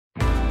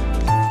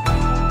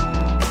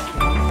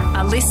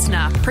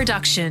listener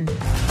production.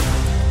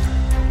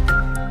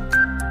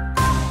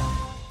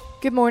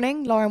 Good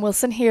morning, Lauren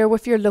Wilson here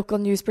with your local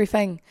news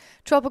briefing.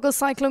 Tropical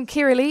Cyclone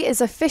Kirrily is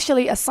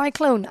officially a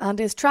cyclone and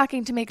is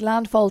tracking to make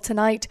landfall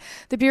tonight.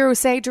 The Bureau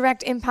say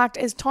direct impact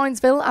is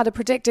Townsville at a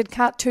predicted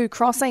Cat 2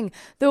 crossing,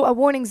 though a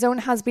warning zone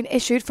has been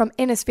issued from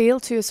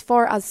Innisfail to as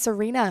far as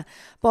Serena.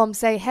 BOM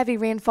say heavy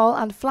rainfall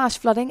and flash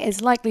flooding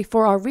is likely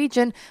for our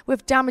region,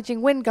 with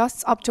damaging wind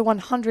gusts up to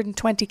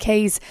 120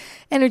 k's.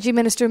 Energy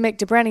Minister Mick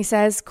de Brenny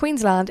says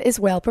Queensland is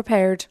well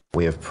prepared.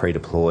 We have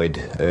pre-deployed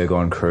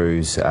ergon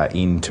crews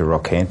into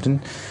Rockhampton.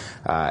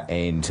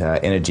 And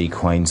Energy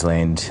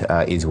Queensland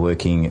is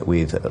working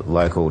with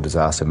local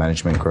disaster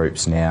management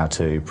groups now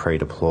to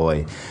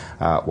pre-deploy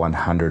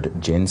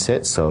 100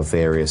 gensets of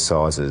various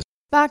sizes.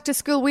 Back to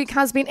school week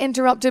has been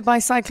interrupted by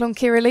Cyclone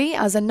Kirrily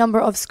as a number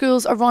of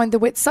schools around the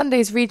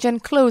Whitsundays region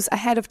close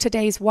ahead of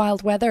today's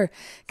wild weather.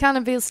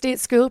 Cannonvale State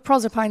School,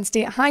 Proserpine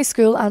State High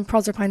School and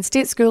Proserpine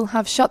State School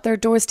have shut their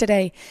doors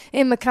today.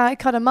 In Mackay,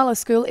 Cunnamulla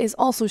School is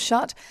also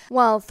shut,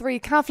 while 3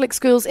 Catholic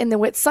schools in the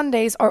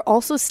Whitsundays are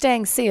also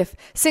staying safe.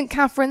 St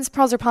Catherine's,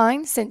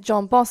 Proserpine, St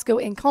John Bosco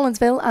in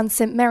Collinsville and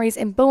St Mary's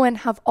in Bowen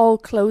have all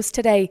closed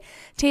today.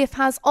 TAFE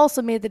has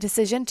also made the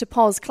decision to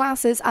pause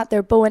classes at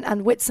their Bowen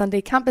and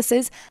Whitsunday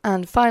campuses,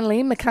 and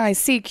finally, Mackay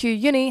CQ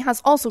Uni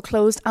has also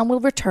closed and will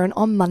return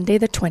on Monday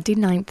the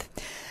 29th.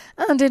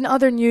 And in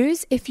other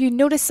news, if you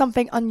notice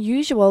something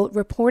unusual,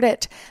 report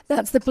it.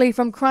 That's the plea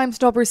from Crime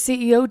Stoppers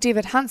CEO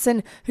David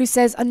Hansen, who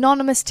says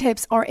anonymous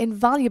tips are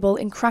invaluable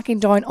in cracking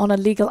down on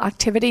illegal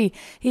activity.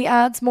 He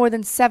adds more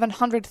than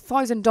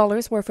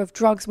 $700,000 worth of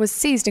drugs was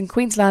seized in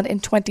Queensland in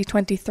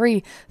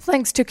 2023,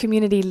 thanks to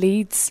community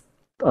leads.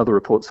 Other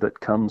reports that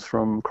comes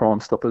from Crime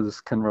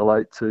Stoppers can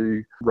relate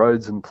to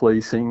roads and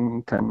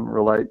policing, can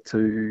relate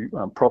to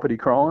property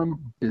crime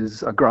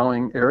is a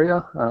growing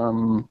area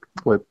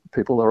where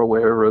people are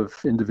aware of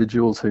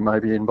individuals who may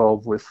be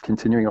involved with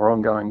continuing or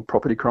ongoing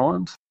property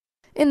crimes.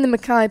 In the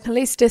Mackay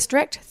Police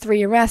District,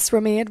 3 arrests were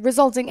made,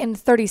 resulting in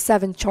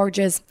 37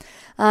 charges.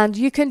 And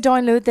you can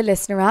download the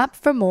Listener app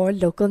for more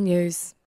local news.